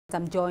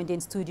I'm joined in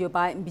studio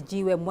by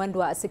Mbijiwe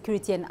Mwenda, a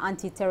security and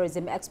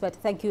anti-terrorism expert.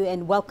 Thank you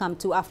and welcome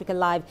to Africa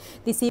Live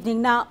this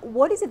evening. Now,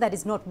 what is it that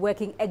is not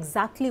working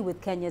exactly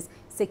with Kenya's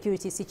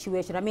security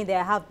situation? I mean,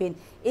 there have been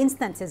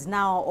instances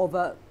now of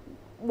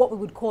what we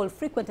would call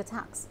frequent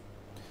attacks.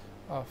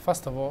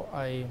 First of all,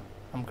 I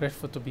am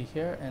grateful to be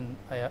here, and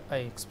I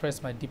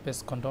express my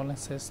deepest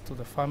condolences to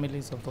the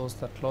families of those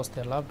that lost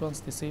their loved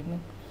ones this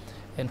evening,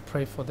 and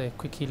pray for the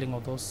quick healing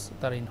of those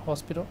that are in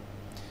hospital.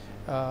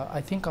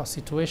 I think our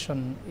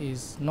situation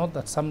is not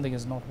that something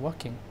is not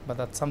working, but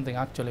that something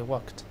actually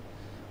worked.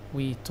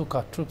 We took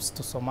our troops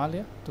to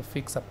Somalia to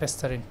fix a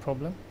pestering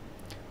problem.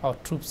 Our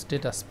troops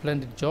did a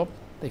splendid job.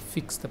 They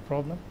fixed the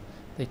problem.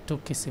 They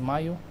took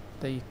Kismayo.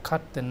 They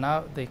cut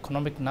the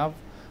economic nerve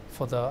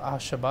for the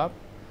Al-Shabaab.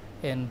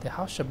 And the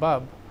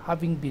Al-Shabaab,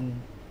 having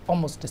been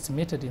almost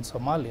decimated in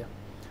Somalia,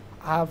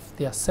 have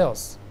their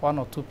cells, one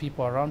or two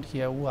people around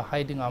here who are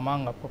hiding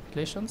among our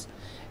populations,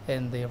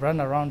 and they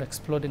run around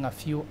exploding a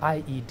few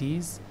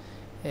IEDs.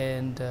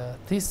 And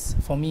this,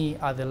 for me,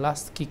 are the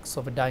last kicks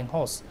of a dying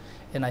horse.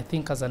 And I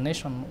think as a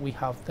nation, we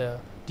have the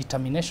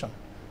determination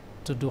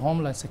to do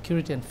homeland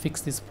security and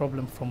fix this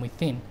problem from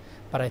within.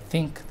 But I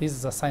think this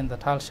is a sign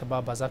that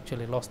Al-Shabaab has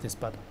actually lost this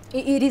battle.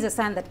 It is a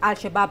sign that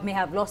Al-Shabaab may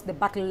have lost the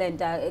battle, and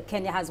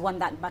Kenya has won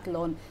that battle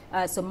on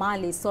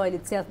Somali soil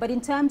itself. But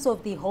in terms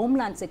of the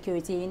homeland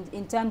security,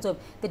 in terms of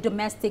the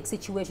domestic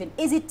situation,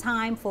 is it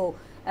time for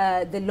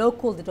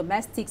the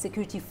domestic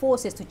security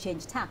forces to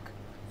change tack?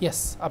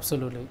 Yes,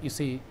 absolutely. You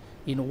see,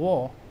 in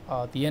war,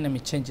 the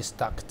enemy changes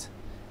tact.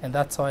 And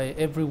that's why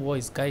every war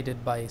is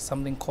guided by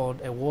something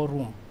called a war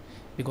room.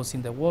 Because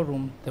in the war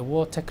room, the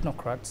war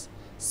technocrats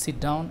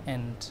sit down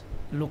and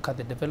look at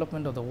the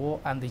development of the war,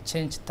 and they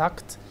change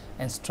tact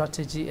and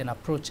strategy and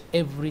approach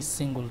every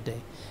single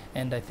day.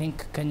 And I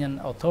think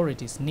Kenyan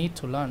authorities need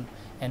to learn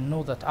and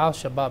know that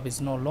Al-Shabaab is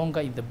no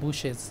longer in the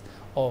bushes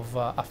of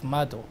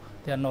Afmado.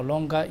 They are no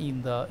longer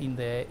in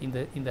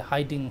the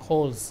hiding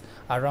holes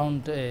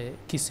around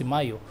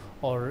Kismayo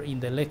or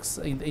in the lakes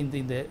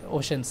in the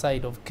ocean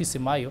side of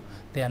Kismayo.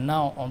 They are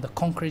now on the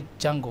concrete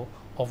jungle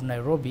of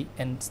Nairobi,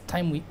 and it's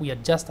time we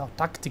adjust our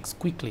tactics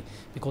quickly,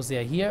 because they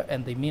are here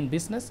and they mean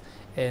business,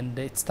 and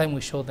it's time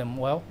we show them,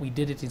 well, we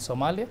did it in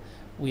Somalia,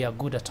 we are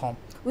good at home.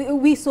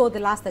 We saw the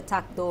last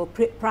attack, though,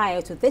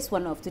 prior to this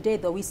one of today,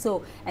 though, we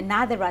saw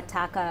another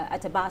attack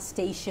at a bus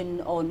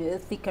station on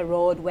Thika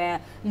Road where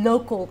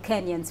local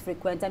Kenyans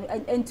frequent,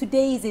 and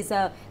today's is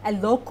a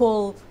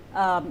local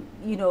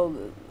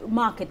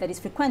market that is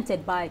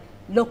frequented by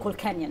local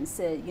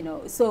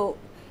Kenyans, so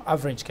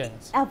average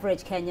Kenyans.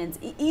 Average Kenyans.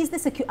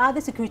 Are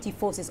the security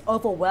forces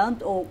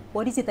overwhelmed, or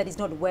what is it that is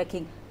not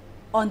working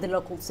on the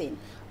local scene?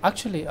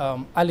 Actually,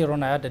 earlier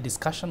on I had a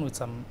discussion with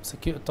some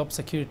top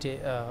security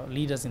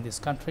leaders in this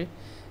country,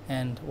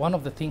 and one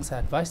of the things I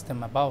advised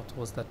them about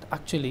was that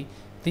actually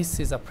this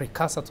is a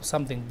precursor to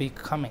something big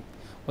coming.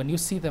 When you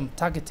see them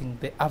targeting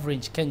the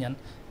average Kenyan,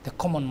 the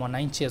common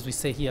mwananchi, as we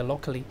say here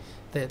locally,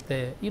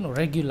 the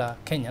regular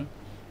Kenyan,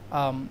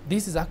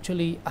 this is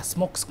actually a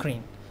smoke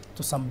screen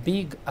to some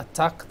big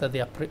attack that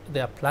they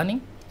are planning,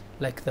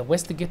 like the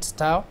Westgate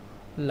style,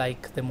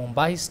 like the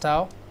Mumbai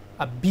style.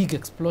 A big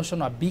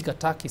explosion, a big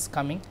attack is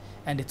coming,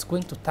 and it's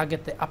going to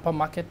target the upper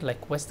market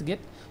like Westgate.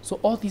 So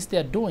all this they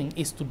are doing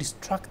is to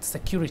distract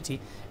security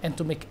and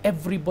to make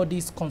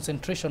everybody's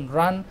concentration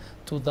run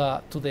to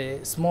the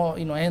small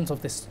ends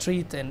of the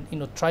street, and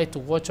try to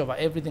watch over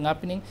everything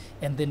happening,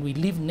 and then we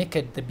leave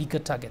naked the bigger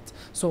target.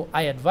 So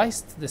I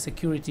advised the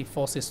security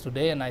forces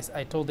today, and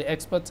I told the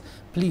experts,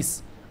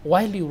 please,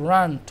 while you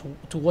run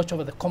to watch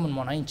over the common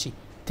mwananchi,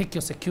 take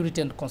your security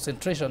and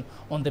concentration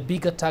on the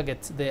bigger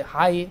targets, the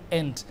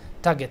high-end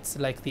targets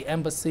like the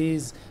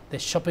embassies, the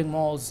shopping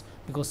malls,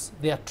 because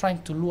they are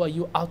trying to lure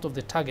you out of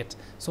the target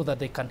so that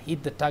they can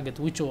hit the target,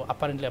 which will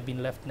apparently have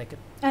been left naked.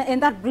 And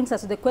that brings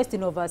us to the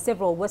question of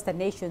several Western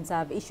nations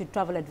have issued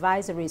travel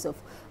advisories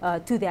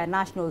to their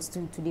nationals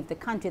to leave the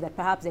country, that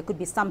perhaps there could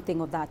be something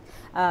of that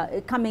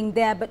coming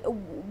there. But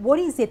what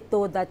is it,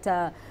 though,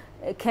 that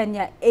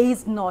Kenya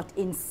is not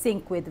in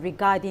sync with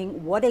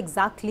regarding what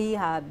exactly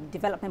her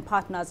development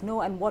partners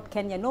know and what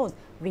Kenya knows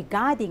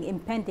regarding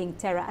impending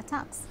terror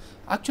attacks?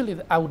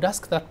 Actually, I would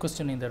ask that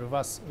question in the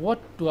reverse.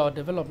 What do our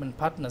development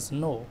partners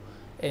know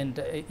and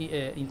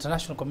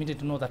international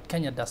community know that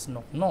Kenya does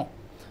not know?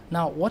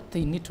 Now, what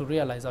they need to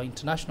realize, our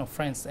international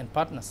friends and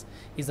partners,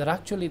 is that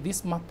actually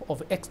this map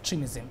of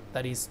extremism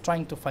that is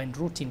trying to find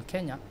root in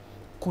Kenya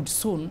could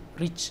soon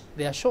reach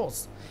their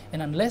shores.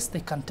 And unless they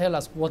can tell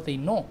us what they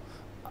know,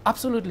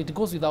 absolutely, it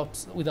goes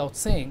without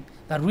saying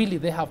that really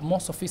they have more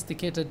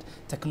sophisticated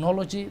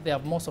technology, they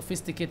have more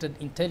sophisticated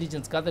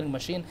intelligence gathering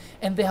machine,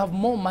 and they have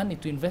more money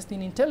to invest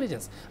in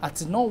intelligence.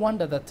 It's no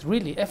wonder that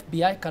really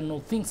FBI can know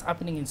things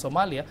happening in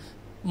Somalia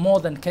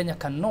more than Kenya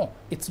can know.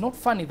 It's not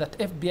funny that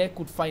FBI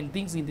could find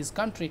things in this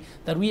country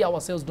that we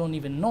ourselves don't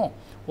even know.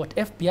 What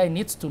FBI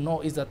needs to know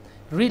is that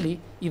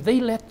really, if they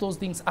let those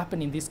things happen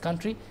in this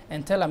country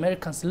and tell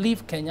Americans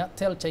leave Kenya,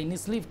 tell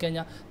Chinese leave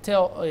Kenya,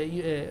 tell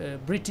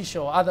British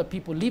or other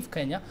people leave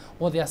Kenya,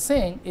 what they are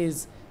saying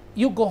is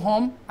you go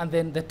home, and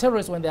then the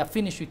terrorists, when they are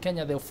finished with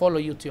Kenya, they'll follow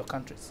you to your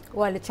countries.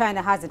 Well,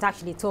 China hasn't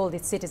actually told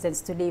its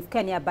citizens to leave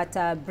Kenya, but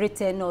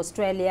Britain,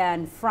 Australia,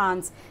 and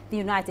France, the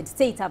United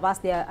States have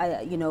asked their,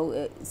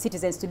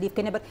 citizens to leave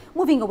Kenya. But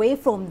moving away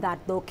from that,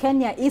 though,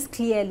 Kenya is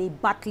clearly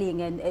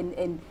battling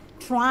and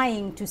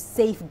trying to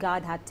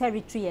safeguard her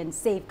territory and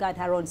safeguard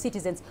her own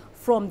citizens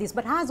from this,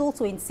 but has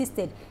also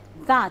insisted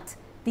that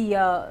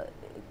the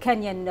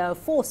Kenyan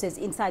forces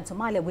inside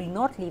Somalia will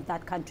not leave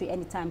that country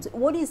anytime. So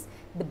what is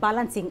the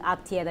balancing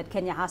act here that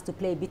Kenya has to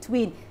play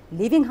between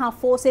leaving her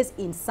forces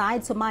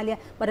inside Somalia,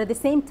 but at the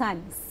same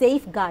time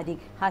safeguarding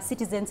her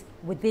citizens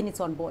within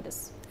its own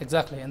borders?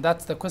 Exactly, and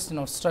that's the question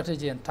of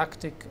strategy and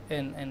tactic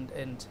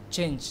and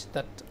change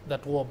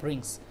that war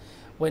brings.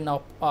 When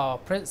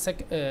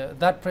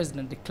that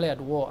president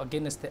declared war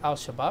against the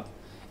Al-Shabaab,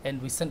 and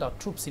we sent our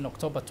troops in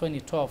October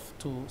 2012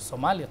 to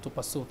Somalia to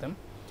pursue them,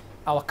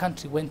 our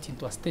country went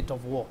into a state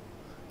of war.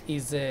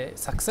 His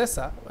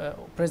successor,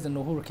 President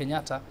Uhuru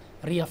Kenyatta,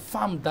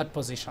 reaffirmed that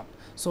position.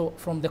 So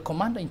from the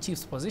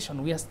commander-in-chief's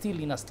position, we are still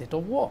in a state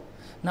of war.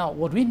 Now,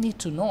 what we need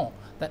to know,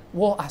 that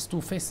war has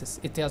two faces.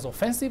 It has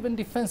offensive and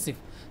defensive.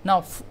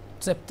 Now,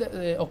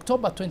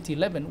 October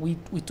 2011,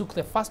 we took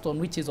the first one,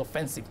 which is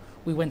offensive.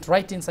 We went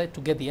right inside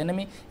to get the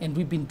enemy, and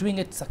we've been doing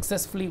it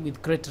successfully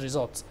with great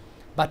results.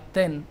 But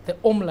then the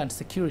homeland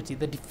security,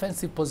 the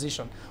defensive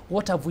position,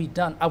 what have we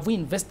done? Have we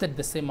invested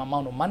the same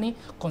amount of money,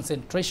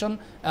 concentration,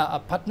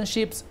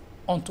 partnerships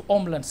onto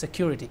homeland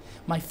security?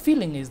 My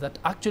feeling is that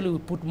actually we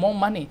put more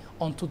money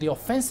onto the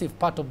offensive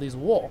part of this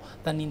war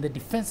than in the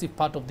defensive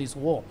part of this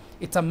war.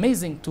 It's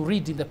amazing to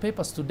read in the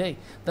papers today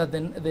that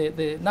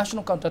the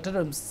National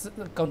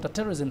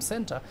Counterterrorism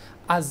Center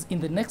has in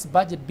the next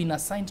budget been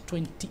assigned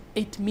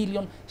 28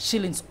 million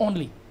shillings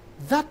only.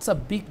 That's a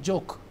big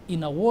joke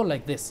in a war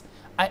like this.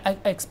 I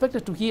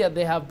expected to hear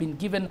they have been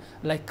given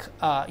like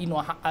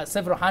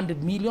several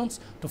hundred millions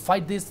to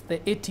fight this. The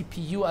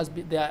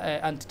ATPU, the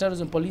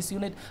Anti-Terrorism Police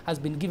Unit, has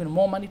been given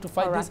more money to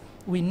fight this.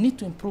 We need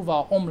to improve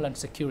our homeland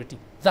security.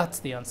 That's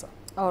the answer.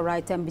 All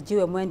right,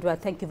 Mbijiwe Mwenda,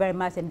 thank you very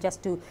much. And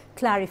just to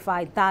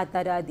clarify that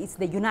it's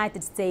the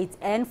United States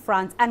and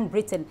France and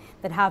Britain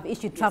that have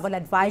issued travel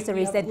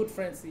advisories. We have good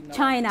friends in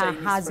China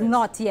Chinese has friends.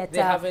 not yet. They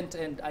haven't,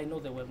 and I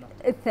know they will not.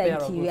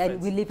 Thank you, and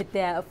we leave it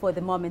there for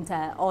the moment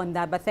on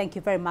that. But thank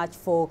you very much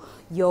for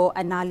your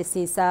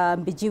analysis.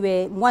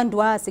 Mbijiwe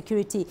Mwenda,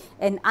 security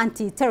and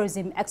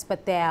anti-terrorism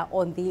expert there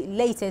on the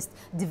latest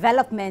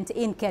development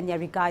in Kenya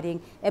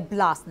regarding a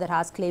blast that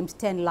has claimed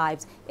 10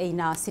 lives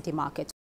in our city market.